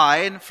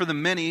wide for the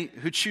many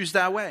who choose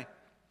that way.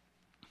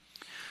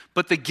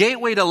 But the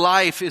gateway to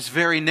life is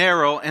very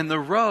narrow, and the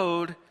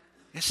road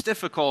is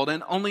difficult,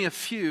 and only a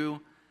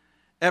few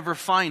ever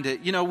find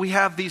it. You know, we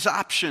have these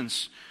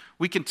options.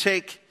 We can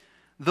take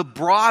the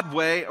broad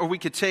way, or we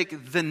could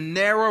take the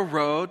narrow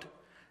road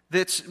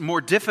that's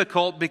more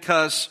difficult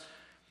because,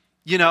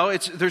 you know,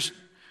 it's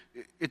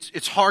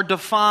hard to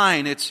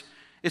find. It's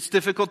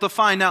difficult to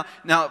find.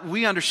 Now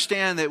we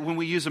understand that when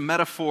we use a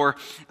metaphor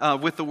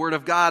with the Word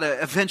of God,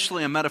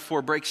 eventually a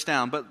metaphor breaks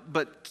down.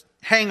 But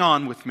hang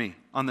on with me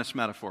on this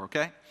metaphor,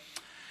 okay?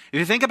 If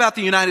you think about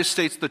the United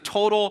States, the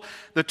total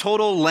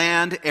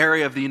land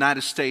area of the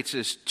United States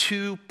is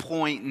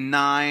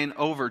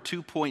over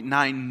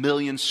 2.9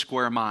 million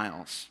square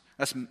miles.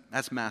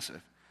 That's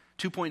massive.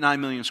 2.9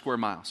 million square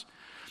miles.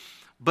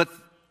 But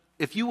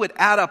if you would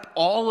add up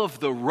all of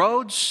the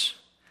roads,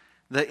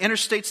 the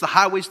interstates, the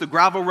highways, the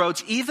gravel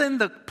roads, even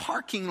the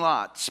parking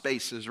lot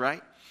spaces,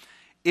 right?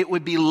 It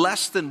would be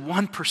less than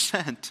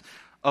 1%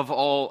 of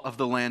all of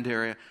the land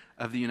area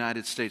of the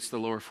United States, the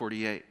lower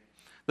 48.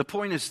 The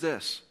point is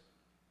this: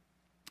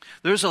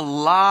 there's a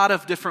lot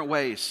of different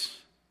ways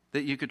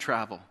that you could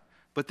travel,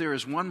 but there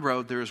is one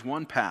road, there is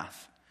one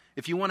path.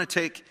 If you want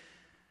to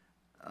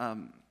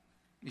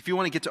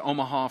get to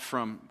Omaha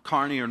from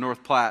Kearney or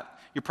North Platte,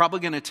 you're probably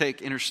going to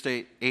take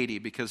Interstate 80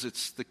 because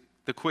it's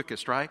the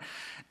quickest, right?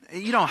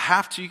 You don't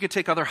have to. You could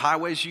take other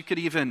highways. You could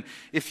even,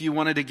 if you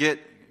wanted to get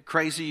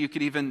crazy, you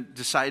could even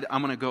decide,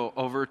 I'm going to go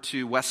over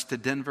to west to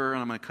Denver,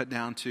 and I'm going to cut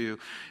down to,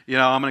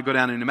 I'm going to go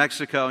down to New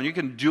Mexico, and you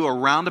can do a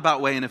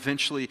roundabout way and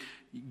eventually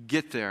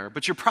get there.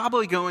 But you're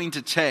probably going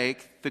to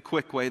take the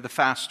quick way, the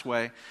fast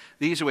way,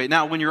 the easy way.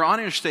 Now, when you're on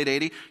Interstate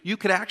 80, you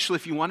could actually,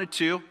 if you wanted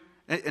to,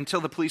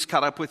 until the police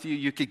caught up with you,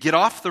 you could get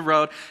off the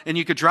road and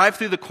you could drive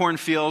through the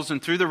cornfields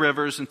and through the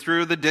rivers and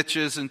through the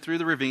ditches and through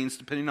the ravines,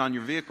 depending on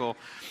your vehicle.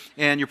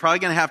 And you're probably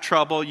going to have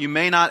trouble. You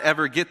may not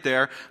ever get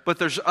there, but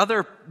there's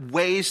other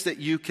ways that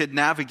you could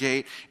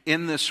navigate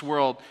in this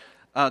world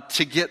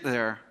to get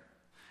there.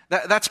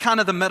 That's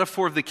kind of the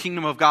metaphor of the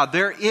kingdom of God.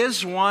 There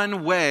is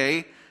one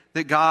way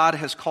that God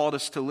has called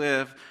us to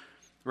live,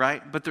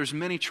 right? But there's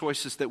many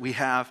choices that we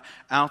have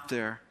out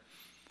there.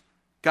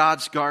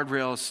 God's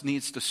guardrails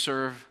needs to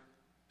serve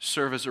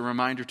as a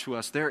reminder to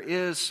us. There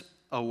is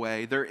a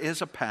way. There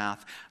is a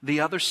path.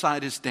 The other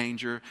side is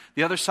danger.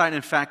 The other side,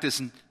 in fact,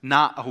 is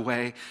not a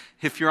way.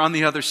 If you're on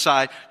the other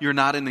side, you're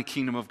not in the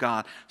kingdom of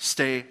God.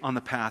 Stay on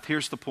the path.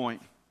 Here's the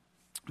point.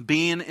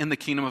 Being in the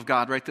kingdom of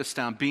God, write this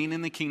down. Being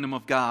in the kingdom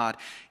of God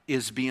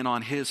is being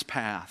on His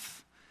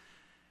path.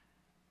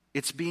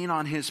 It's being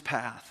on His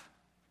path.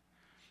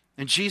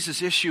 And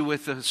Jesus' issue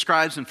with the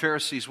scribes and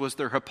Pharisees was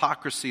their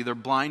hypocrisy, their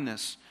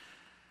blindness,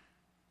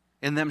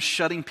 and them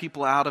shutting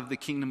people out of the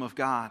kingdom of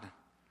God.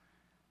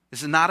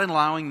 Is not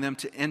allowing them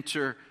to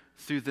enter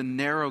through the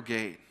narrow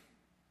gate,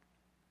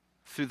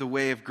 through the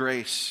way of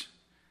grace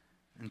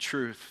and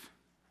truth.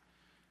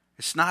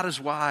 It's not as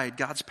wide.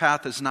 God's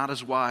path is not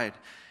as wide.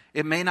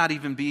 It may not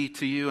even be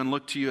to you and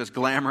look to you as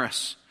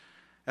glamorous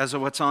as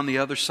what's on the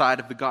other side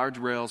of the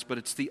guardrails, but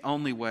it's the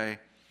only way.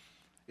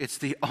 It's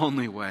the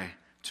only way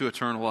to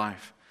eternal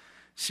life.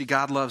 See,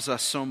 God loves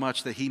us so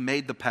much that He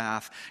made the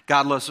path.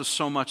 God loves us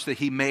so much that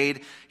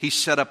He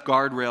set up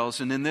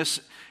guardrails. And in this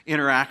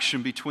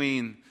interaction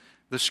between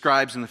the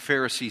scribes and the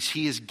Pharisees,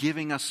 He is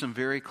giving us some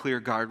very clear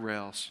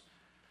guardrails.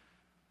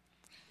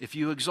 If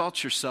you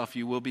exalt yourself,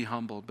 you will be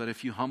humbled. But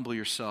if you humble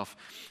yourself,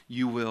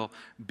 you will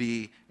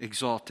be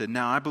exalted.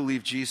 Now, I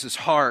believe Jesus'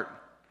 heart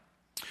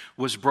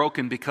was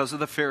broken because of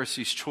the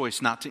Pharisees' choice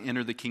not to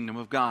enter the kingdom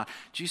of God.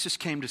 Jesus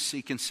came to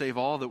seek and save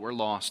all that were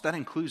lost. That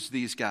includes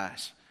these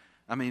guys.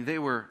 I mean, they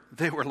were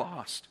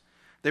lost.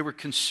 They were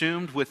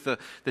consumed with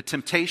the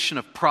temptation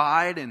of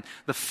pride and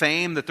the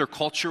fame that their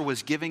culture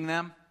was giving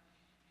them.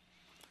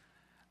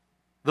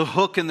 The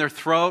hook in their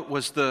throat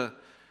was the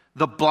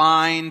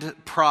blind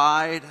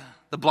pride,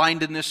 the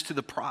blindedness to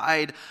the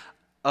pride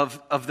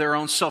of their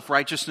own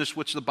self-righteousness,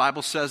 which the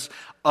Bible says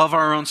of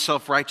our own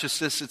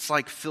self-righteousness, it's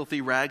like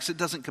filthy rags. It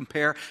doesn't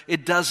compare.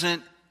 It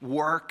doesn't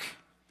work.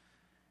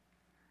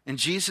 And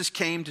Jesus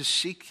came to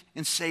seek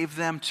and save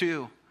them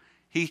too.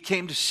 He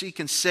came to seek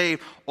and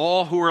save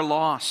all who are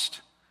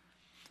lost.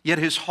 Yet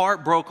His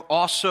heart broke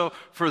also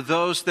for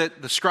those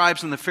that the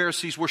scribes and the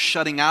Pharisees were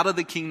shutting out of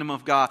the kingdom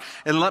of God.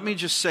 And let me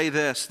just say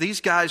this.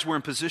 These guys were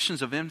in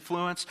positions of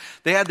influence.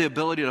 They had the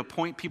ability to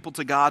point people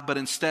to God, but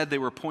instead they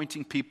were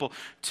pointing people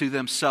to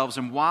themselves.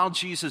 And while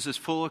Jesus is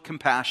full of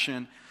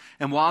compassion,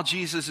 and while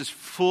Jesus is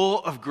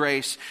full of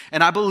grace,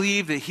 and I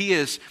believe that He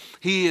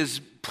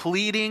is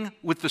pleading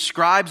with the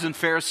scribes and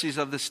Pharisees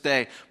of this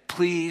day,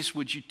 please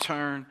would you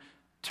turn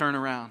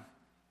around.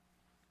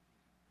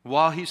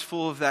 While He's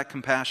full of that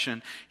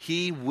compassion,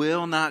 He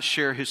will not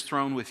share His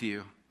throne with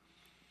you.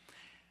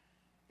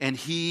 And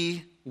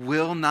He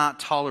will not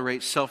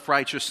tolerate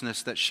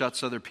self-righteousness that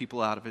shuts other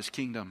people out of His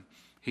kingdom.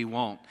 He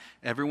won't.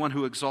 Everyone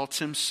who exalts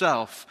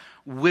himself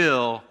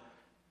will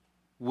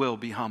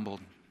be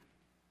humbled.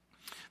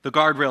 The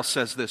guardrail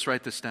says this,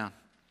 write this down.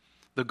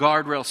 The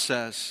guardrail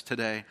says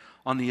today,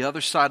 on the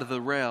other side of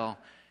the rail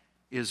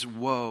is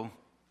woe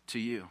to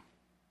you.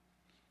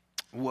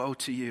 Woe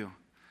to you.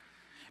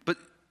 But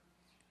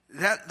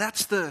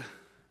that's the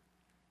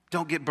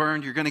don't get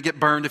burned. You're going to get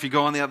burned if you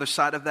go on the other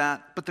side of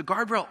that. But the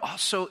guardrail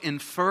also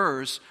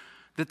infers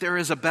that there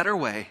is a better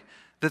way,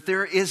 that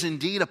there is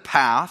indeed a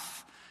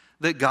path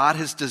that God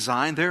has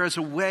designed. There is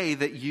a way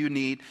that you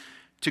need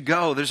to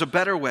go. There's a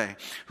better way.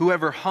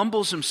 Whoever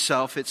humbles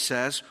himself, it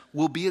says,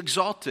 will be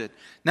exalted.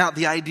 Now,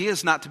 the idea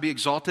is not to be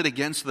exalted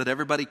again so that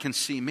everybody can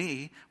see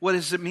me. What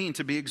does it mean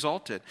to be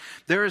exalted?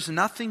 There is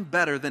nothing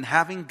better than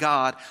having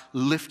God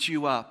lift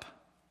you up.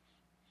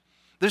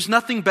 There's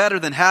nothing better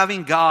than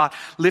having God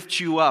lift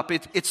you up.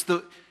 It's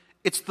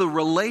the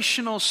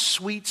relational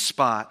sweet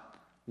spot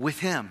with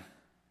Him.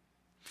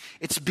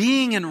 It's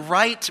being in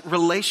right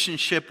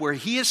relationship where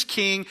He is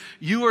king,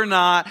 you are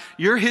not,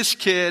 you're His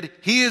kid,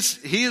 He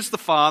is the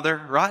Father,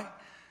 right?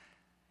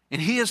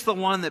 And He is the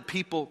one that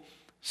people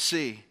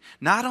see.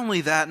 Not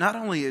only that, not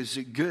only is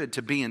it good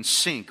to be in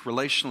sync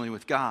relationally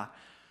with God,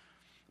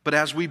 but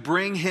as we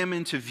bring Him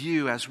into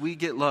view, as we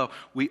get low,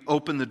 we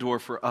open the door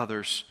for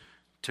others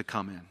to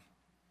come in.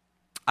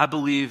 I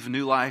believe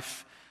New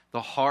Life,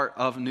 the heart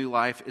of New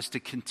Life, is to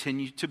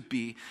continue to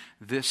be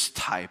this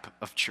type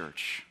of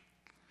church,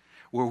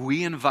 where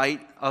we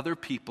invite other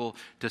people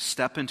to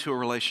step into a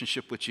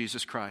relationship with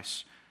Jesus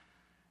Christ,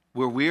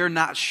 where we are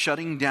not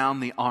shutting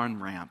down the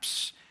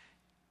on-ramps,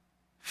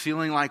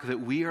 feeling like that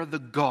we are the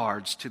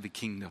guards to the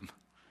kingdom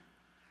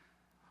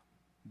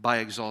by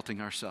exalting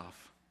ourselves,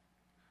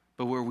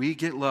 but where we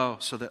get low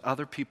so that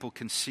other people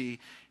can see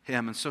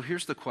Him. And so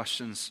here's the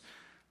questions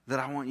that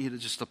I want you to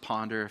just to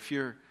ponder. If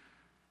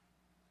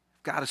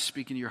God is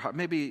speaking to your heart,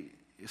 maybe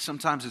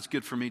sometimes it's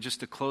good for me just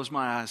to close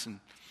my eyes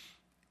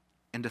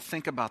and to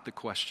think about the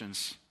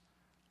questions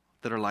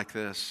that are like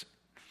this.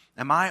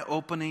 Am I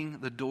opening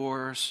the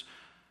doors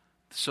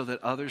so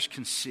that others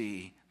can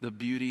see the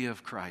beauty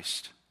of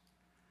Christ?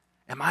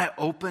 Am I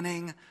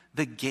opening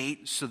the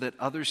gate so that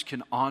others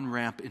can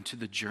on-ramp into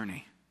the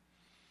journey?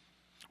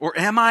 Or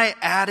am I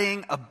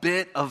adding a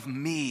bit of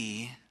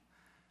me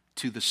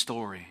to the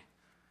story?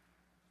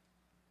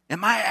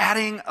 Am I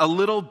adding a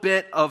little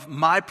bit of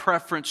my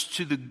preference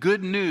to the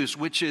good news,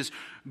 which is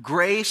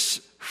grace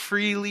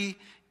freely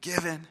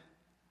given,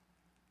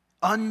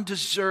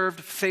 undeserved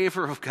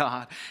favor of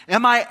God?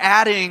 Am I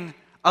adding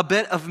a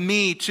bit of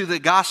me to the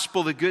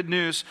gospel, the good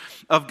news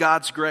of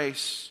God's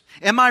grace?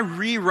 Am I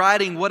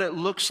rewriting what it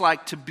looks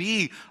like to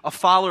be a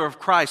follower of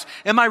Christ?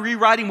 Am I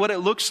rewriting what it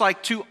looks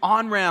like to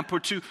on-ramp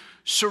or to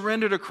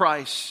surrender to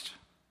Christ?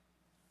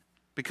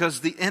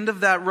 Because the end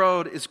of that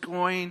road is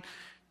going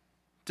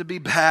to be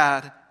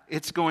bad.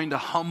 It's going to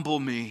humble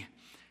me.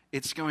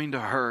 It's going to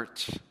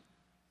hurt.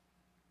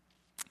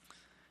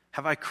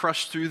 Have I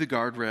crushed through the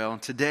guardrail?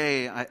 And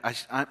today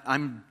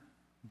I'm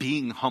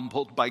being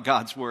humbled by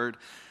God's word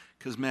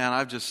because, man,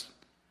 I've just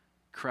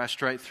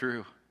crashed right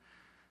through.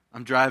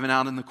 I'm driving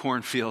out in the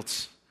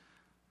cornfields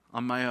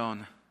on my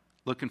own,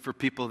 looking for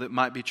people that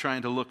might be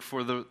trying to look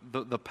for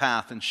the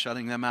path and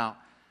shutting them out.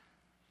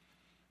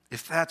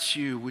 If that's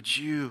you, would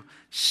you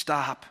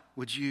stop?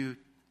 Would you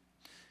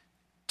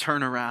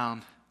turn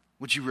around?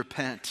 Would you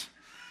repent?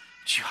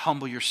 Would you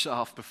humble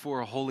yourself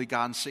before a holy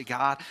God and say,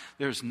 God,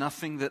 there's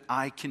nothing that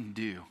I can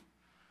do.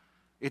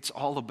 It's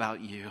all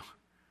about you.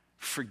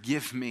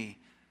 Forgive me.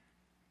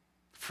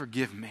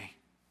 Forgive me.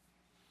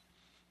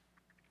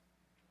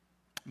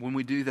 When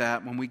we do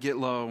that, when we get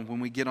low, when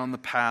we get on the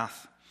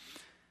path,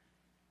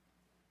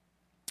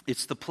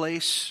 it's the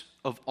place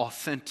of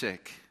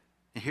authentic.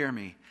 And hear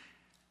me,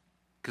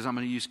 because I'm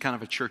going to use kind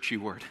of a churchy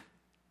word.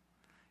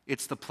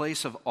 It's the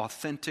place of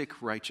authentic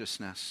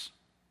righteousness.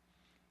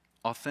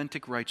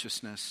 Authentic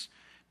righteousness.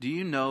 Do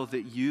you know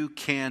that you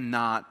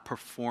cannot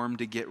perform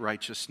to get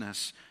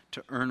righteousness,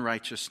 to earn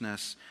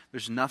righteousness?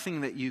 There's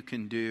nothing that you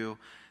can do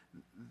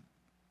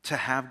to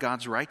have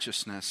God's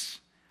righteousness.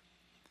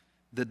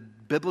 The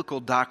biblical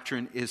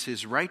doctrine is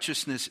His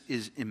righteousness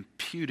is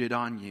imputed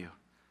on you.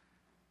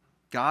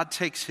 God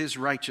takes His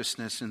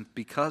righteousness, and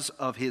because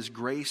of His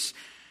grace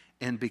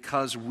and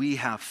because we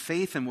have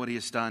faith in what He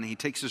has done, He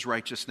takes His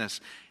righteousness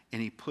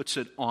and He puts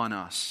it on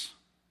us.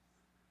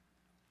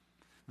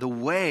 The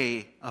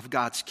way of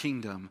God's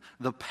kingdom,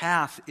 the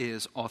path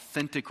is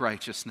authentic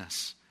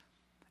righteousness.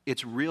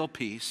 It's real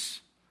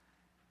peace,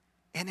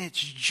 and it's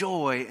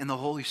joy in the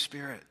Holy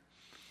Spirit.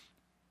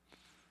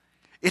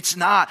 It's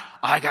not,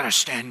 I got to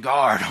stand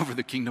guard over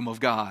the kingdom of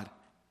God.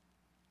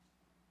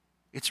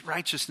 It's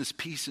righteousness,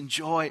 peace, and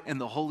joy in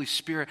the Holy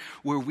Spirit,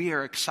 where we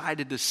are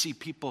excited to see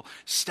people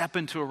step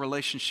into a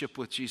relationship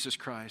with Jesus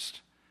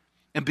Christ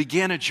and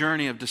begin a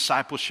journey of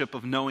discipleship,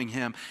 of knowing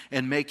Him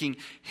and making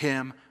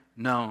Him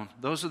known.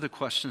 Those are the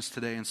questions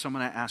today, and so I'm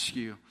going to ask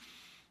you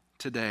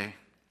today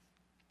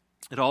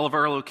at all of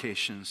our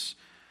locations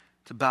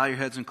to bow your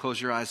heads and close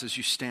your eyes as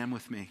you stand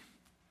with me.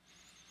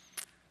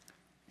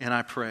 And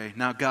I pray.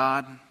 Now,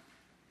 God,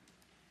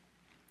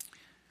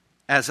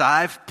 as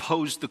I've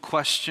posed the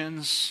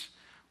questions,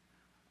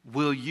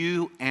 will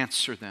you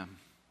answer them?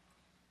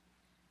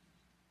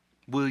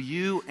 Will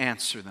you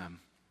answer them?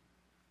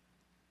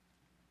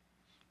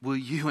 Will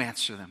you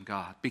answer them,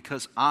 God?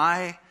 Because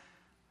I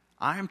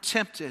am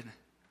tempted.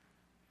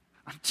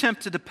 I'm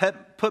tempted to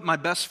put my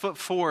best foot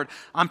forward.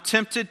 I'm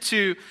tempted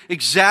to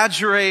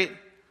exaggerate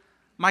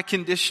my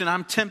condition.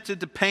 I'm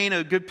tempted to paint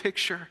a good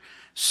picture.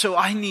 So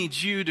I need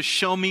you to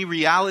show me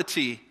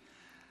reality.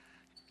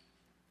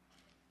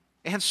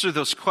 Answer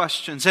those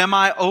questions. Am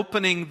I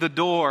opening the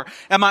door?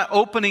 Am I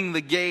opening the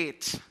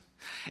gate?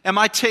 Am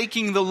I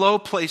taking the low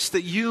place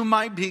that you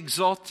might be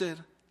exalted?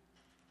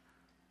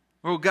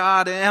 Oh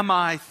God, am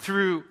I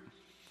through?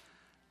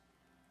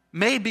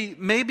 Maybe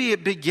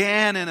it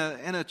began in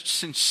a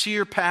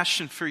sincere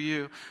passion for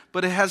you,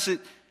 but has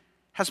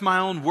my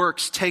own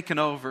works taken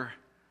over?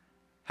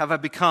 Have I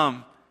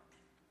become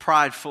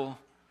prideful?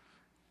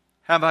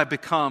 Have I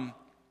become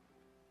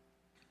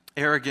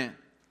arrogant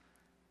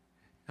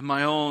in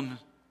my own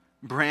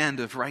brand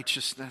of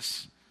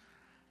righteousness?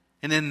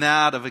 And in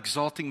that of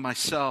exalting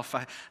myself,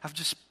 I've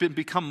just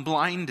become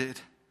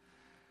blinded,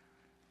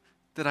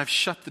 that I've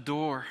shut the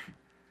door.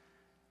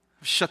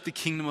 I've shut the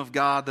kingdom of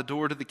God, the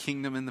door to the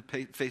kingdom in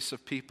the face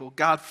of people.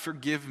 God,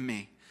 forgive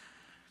me.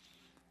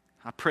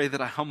 I pray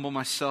that I humble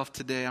myself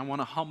today. I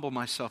want to humble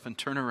myself and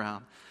turn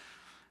around.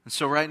 And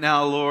so right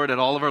now, Lord, at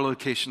all of our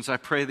locations, I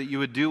pray that you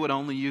would do what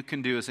only you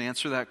can do, is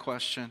answer that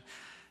question.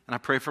 And I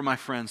pray for my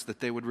friends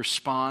that they would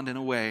respond in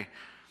a way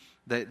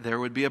that there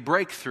would be a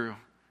breakthrough.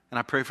 And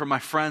I pray for my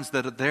friends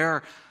that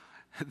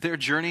they're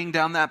journeying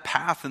down that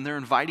path and they're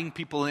inviting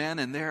people in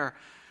and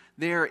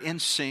they're in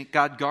sync.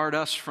 God, guard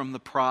us from the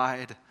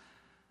pride.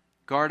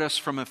 Guard us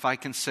from, if I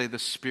can say, the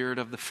spirit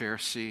of the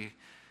Pharisee.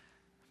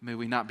 May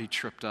we not be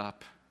tripped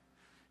up.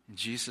 In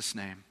Jesus'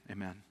 name,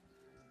 amen.